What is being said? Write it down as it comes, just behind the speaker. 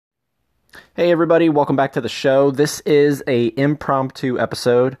Hey everybody, welcome back to the show. This is a impromptu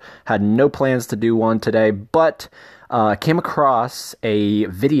episode. Had no plans to do one today, but came across a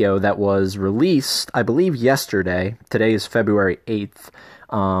video that was released, I believe, yesterday. Today is February 8th.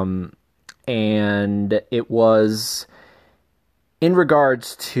 And it was in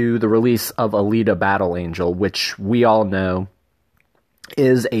regards to the release of Alita Battle Angel, which we all know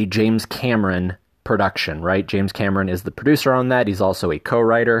is a James Cameron production, right? James Cameron is the producer on that. He's also a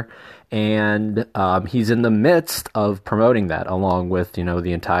co-writer, and he's in the midst of promoting that along with,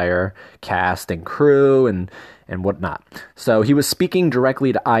 the entire cast and crew and whatnot. So he was speaking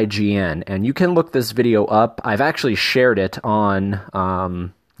directly to IGN, and you can look this video up. I've actually shared it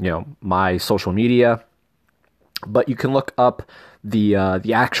on, my social media, but you can look up the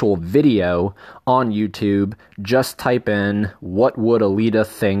actual video on YouTube. Just type in, "What would Alita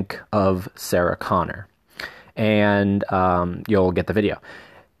think of Sarah Connor?" And you'll get the video.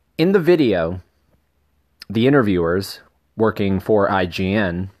 In the video, the interviewers working for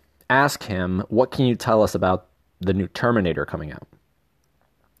IGN ask him, "What can you tell us about the new Terminator coming out?"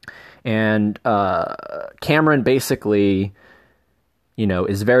 And Cameron basically,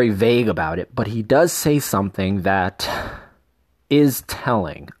 is very vague about it, but he does say something that is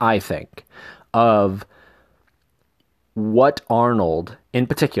telling, I think, of what Arnold, in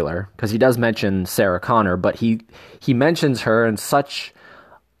particular, because he does mention Sarah Connor, but he mentions her in such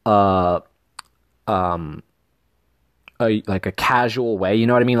a casual way, you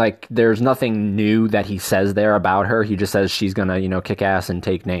know what I mean? Like, there's nothing new that he says there about her. He just says she's gonna, kick ass and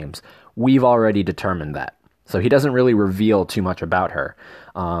take names. We've already determined that. So he doesn't really reveal too much about her.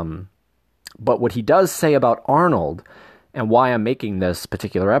 But what he does say about Arnold, and why I'm making this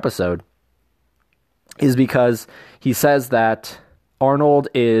particular episode, is because he says that Arnold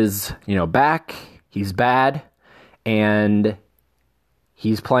is, back, he's bad, and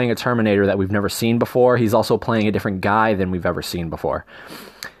he's playing a Terminator that we've never seen before. He's also playing a different guy than we've ever seen before.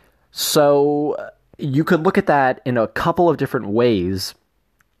 So you could look at that in a couple of different ways.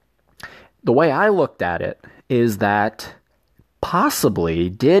 The way I looked at it is that possibly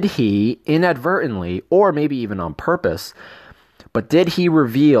did he inadvertently, or maybe even on purpose, but did he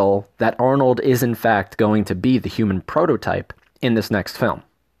reveal that Arnold is in fact going to be the human prototype in this next film?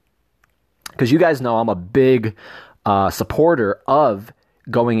 Because you guys know I'm a big supporter of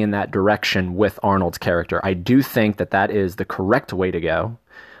going in that direction with Arnold's character. I do think that that is the correct way to go.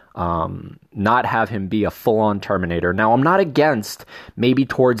 Not have him be a full-on Terminator. Now, I'm not against maybe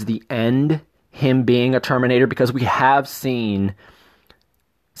towards the end him being a Terminator, because we have seen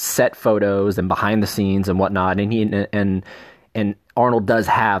set photos and behind the scenes and whatnot, and Arnold does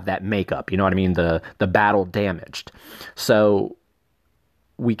have that makeup, you know what I mean, the battle damaged. So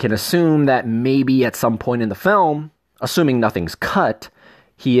we can assume that maybe at some point in the film, assuming nothing's cut,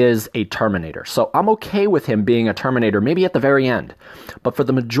 he is a Terminator. So I'm okay with him being a Terminator, maybe at the very end. But for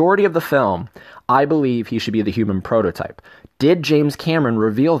the majority of the film, I believe he should be the human prototype. Did James Cameron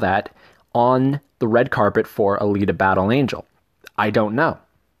reveal that on the red carpet for Alita Battle Angel? I don't know.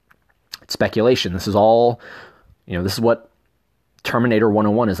 It's speculation. This is all, this is what Terminator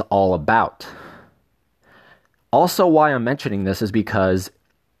 101 is all about. Also, why I'm mentioning this is because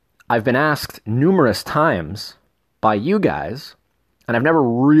I've been asked numerous times by you guys, and I've never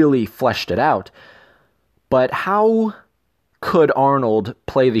really fleshed it out, but how could Arnold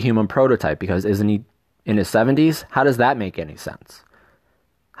play the human prototype? Because isn't he in his 70s? How does that make any sense?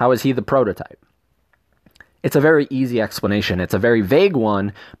 How is he the prototype? It's a very easy explanation. It's a very vague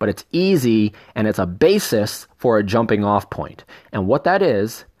one, but it's easy, and it's a basis for a jumping off point. And what that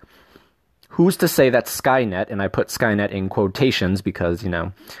is, who's to say that Skynet, and I put Skynet in quotations because,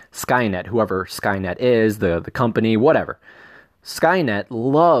 Skynet, whoever Skynet is, the company, whatever. Skynet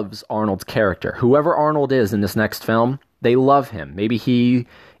loves Arnold's character. Whoever Arnold is in this next film, they love him. Maybe he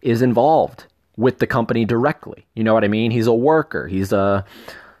is involved with the company directly. You know what I mean? He's a worker. He's a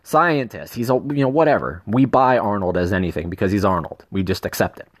scientist. He's a, whatever. We buy Arnold as anything because he's Arnold. We just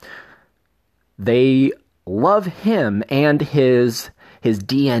accept it. They love him, and his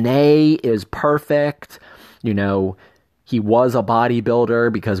DNA is perfect. He was a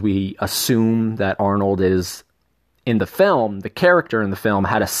bodybuilder, because we assume that Arnold is, in the film, the character in the film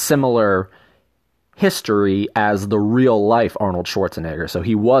had a similar history as the real life Arnold Schwarzenegger. So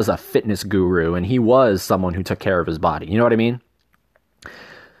he was a fitness guru, and he was someone who took care of his body. You know what I mean?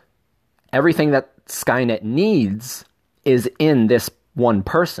 Everything that Skynet needs is in this one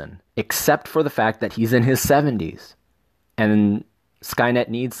person, except for the fact that he's in his 70s. And Skynet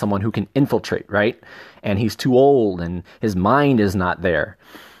needs someone who can infiltrate, right? And he's too old, and his mind is not there.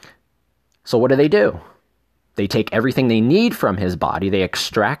 So what do? They take everything they need from his body, they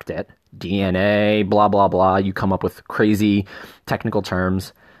extract it, DNA, blah, blah, blah. You come up with crazy technical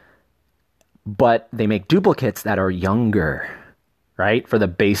terms. But they make duplicates that are younger, right? For the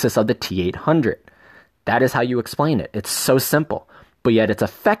basis of the T-800. That is how you explain it. It's so simple, but yet it's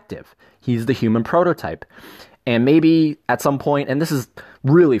effective. He's the human prototype. And maybe at some point, and this is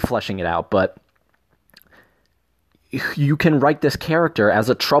really fleshing it out, but you can write this character as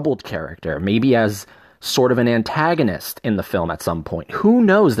a troubled character, maybe as sort of an antagonist in the film at some point. Who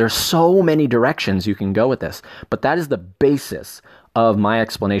knows? There's so many directions you can go with this, but that is the basis of my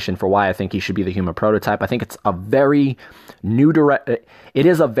explanation for why I think he should be the human prototype. I think it's a very new it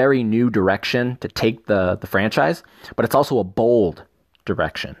is a very new direction to take the franchise, but it's also a bold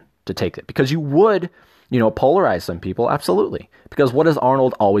direction to take it, because you would, polarize some people, absolutely. Because what has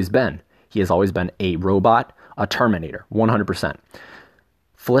Arnold always been? He has always been a robot, a Terminator, 100%.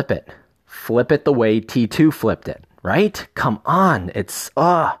 Flip it the way T2 flipped it, right? Come on, it's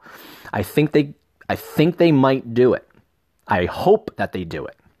I think they might do it. I hope that they do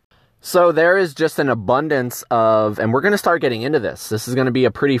it. So there is just an abundance of, and we're going to start getting into this. This is going to be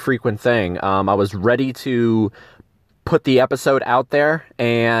a pretty frequent thing. I was ready to put the episode out there,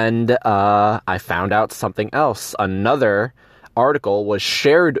 and I found out something else. Another article was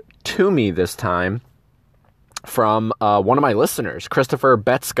shared to me this time from one of my listeners, Christopher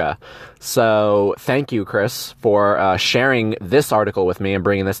Betska. So thank you, Chris, for sharing this article with me and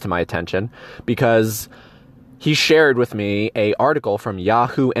bringing this to my attention, because he shared with me an article from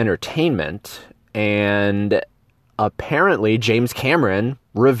Yahoo Entertainment, and apparently James Cameron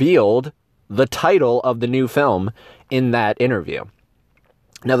revealed the title of the new film in that interview.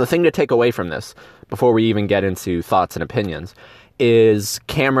 Now, the thing to take away from this, before we even get into thoughts and opinions, is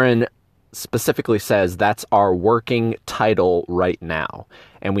Cameron specifically says that's our working title right now.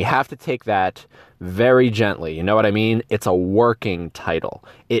 And we have to take that very gently. You know what I mean? It's a working title.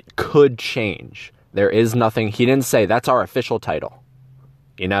 It could change. There is nothing. He didn't say that's our official title.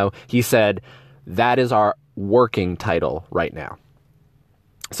 He said that is our working title right now.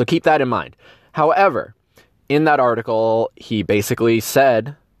 So keep that in mind. However, in that article, he basically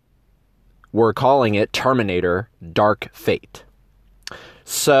said we're calling it Terminator Dark Fate.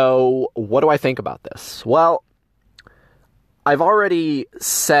 So what do I think about this? Well, I've already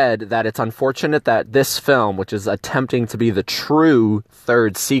said that it's unfortunate that this film, which is attempting to be the true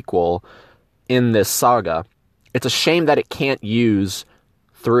third sequel in this saga, it's a shame that it can't use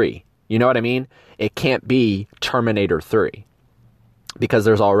 3. You know what I mean? It can't be Terminator 3, because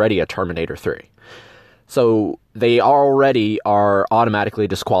there's already a Terminator 3. So they already are automatically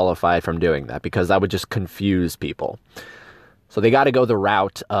disqualified from doing that, because that would just confuse people. So they got to go the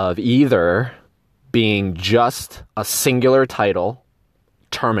route of either being just a singular title,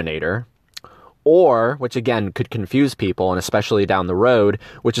 Terminator, or, which again could confuse people, and especially down the road,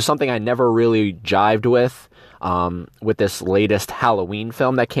 which is something I never really jived with this latest Halloween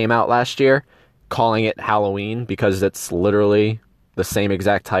film that came out last year, calling it Halloween, because it's literally the same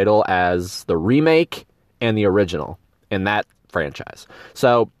exact title as the remake and the original in that franchise.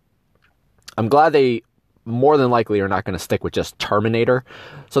 So I'm glad they more than likely are not going to stick with just Terminator.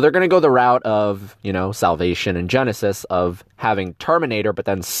 So they're going to go the route of, Salvation and Genesis, of having Terminator, but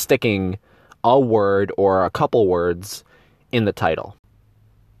then sticking a word or a couple words in the title.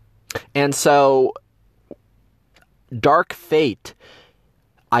 And so Dark Fate,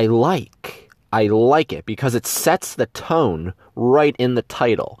 I like it because it sets the tone right in the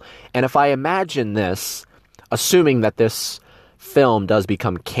title. And if I imagine this, assuming that this film does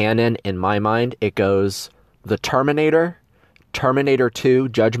become canon in my mind, it goes The Terminator, Terminator 2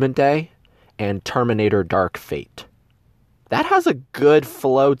 Judgment Day, and Terminator Dark Fate. That has a good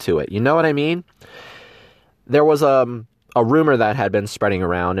flow to it. You know what I mean? There was a rumor that had been spreading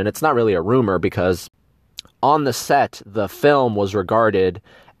around, and it's not really a rumor because on the set, the film was regarded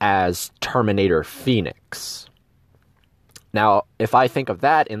as Terminator Phoenix. Now, if I think of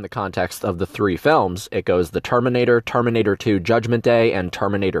that in the context of the 3 films, it goes The Terminator, Terminator 2 Judgment Day, and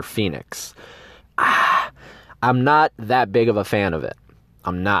Terminator Phoenix. I'm not that big of a fan of it.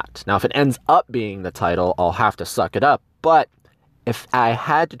 I'm not. Now, if it ends up being the title, I'll have to suck it up. But if I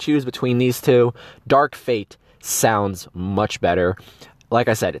had to choose between these two, Dark Fate sounds much better. Like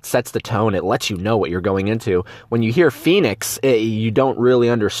I said, it sets the tone. It lets you know what you're going into. When you hear Phoenix, you don't really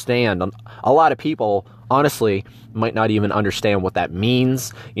understand. A lot of people, honestly, might not even understand what that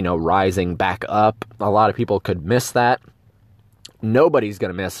means. Rising back up. A lot of people could miss that. Nobody's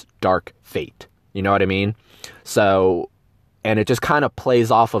going to miss Dark Fate. You know what I mean? So, and it just kind of plays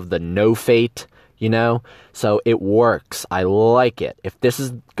off of the No Fate, so it works. I like it. If this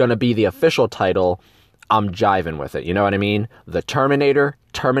is going to be the official title, I'm jiving with it. You know what I mean? The Terminator,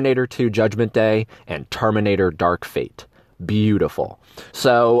 Terminator 2 Judgment Day, and Terminator Dark Fate. Beautiful.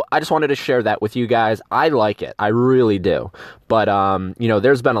 So I just wanted to share that with you guys. I like it. I really do. But,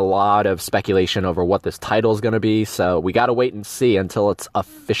 there's been a lot of speculation over what this title is going to be. So we got to wait and see until it's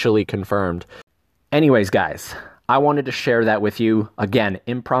officially confirmed. Anyways, guys, I wanted to share that with you. Again,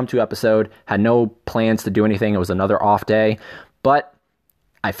 impromptu episode. Had no plans to do anything. It was another off day. But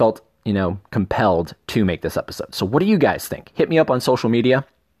I felt, compelled to make this episode. So what do you guys think? Hit me up on social media,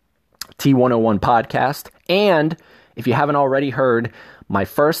 T101 Podcast. And if you haven't already heard, my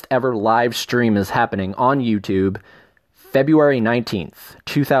first ever live stream is happening on YouTube February 19th,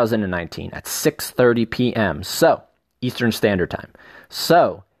 2019 at 6:30 p.m. So, Eastern Standard Time.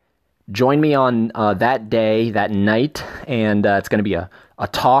 So, join me on that day, that night, and it's going to be a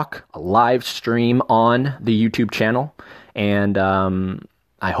talk, a live stream on the YouTube channel. And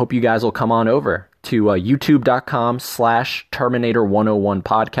I hope you guys will come on over to youtube.com/Terminator101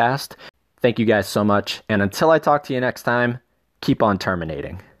 podcast. Thank you guys so much. And until I talk to you next time, keep on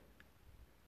terminating.